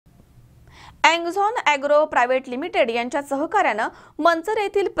अँगझॉन agro private limited यांच्या सहकार्यानं मंचर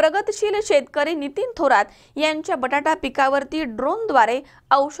येथील प्रगतशील शेतकरी नितीन थोरात यांच्या बटाटा पिकावरती ड्रोनद्वारे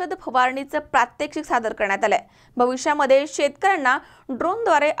औषध फवारणीचं प्रात्यक्षिक सादर करण्यात आलंय। भविष्यामध्ये शेतकऱ्यांना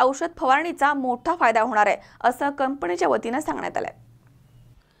ड्रोनद्वारे औषध फवारणीचा मोठा फायदा होणार आहे, असं कंपनीच्या वतीनं सांगण्यात आलंय।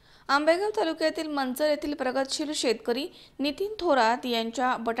 आंबेगाव तालुक्यातील मंचर येथील प्रगतशील शेतकरी नितीन थोरात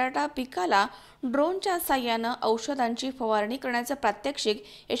यांच्या बटाटा पिकाला ड्रोनच्या साहाय्यानं औषधांची फवारणी करण्याचं प्रात्यक्षिक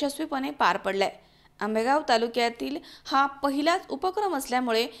यशस्वीपणे पार पडलंय। आंबेगाव तालुक्यातील हा पहिलाच उपक्रम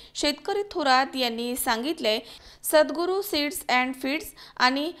असल्यामुळे शेतकरी थोरात यांनी सांगितले, सद्गुरू सीड्स अँड फीड्स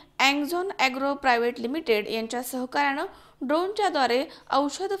आणि अँगझॉन ॲग्रो प्रायव्हेट लिमिटेड यांच्या सहकार्यानं ड्रोनच्या द्वारे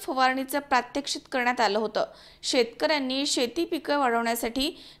औषध फवारणीचं प्रात्यक्षिक करण्यात आलं होतं। शेतकऱ्यांनी शेती पिकं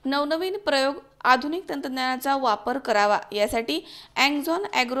वाढवण्यासाठी नवनवीन प्रयोग, आधुनिक तंत्रज्ञानाचा वापर करावा, यासाठी अँगझॉन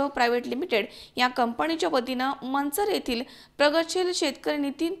ॲग्रो प्रायव्हेट लिमिटेड या कंपनीच्या वतीनं मंचर येथील प्रगतशील शेतकरी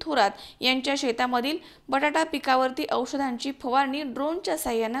नितीन थोरात यांच्या शेतामधील बटाटा पिकावरती औषधांची फवारणी ड्रोनच्या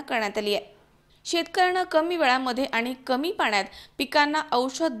साहाय्यानं करण्यात आली आहे। शेतकऱ्यांना कमी वेळामध्ये आणि कमी पाण्यात पिकांना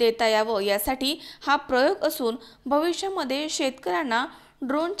औषध देता यावं, यासाठी हा प्रयोग असून भविष्यामध्ये शेतकऱ्यांना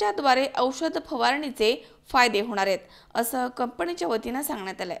ड्रोनच्या द्वारे औषध फवारणीचे फायदे होणार आहेत, असं कंपनीच्या वतीनं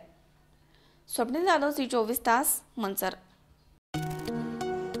सांगण्यात आलंय। स्वप्नील जाधव, C24 तास, मंचर।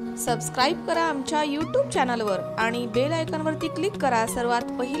 सबस्क्राइब करा आमच्या YouTube चॅनलवर आणि बेल आयकॉनवरती क्लिक करा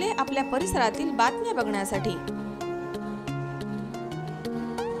सर्वात पहिले आपल्या परिसरातील बातम्या बघण्यासाठी।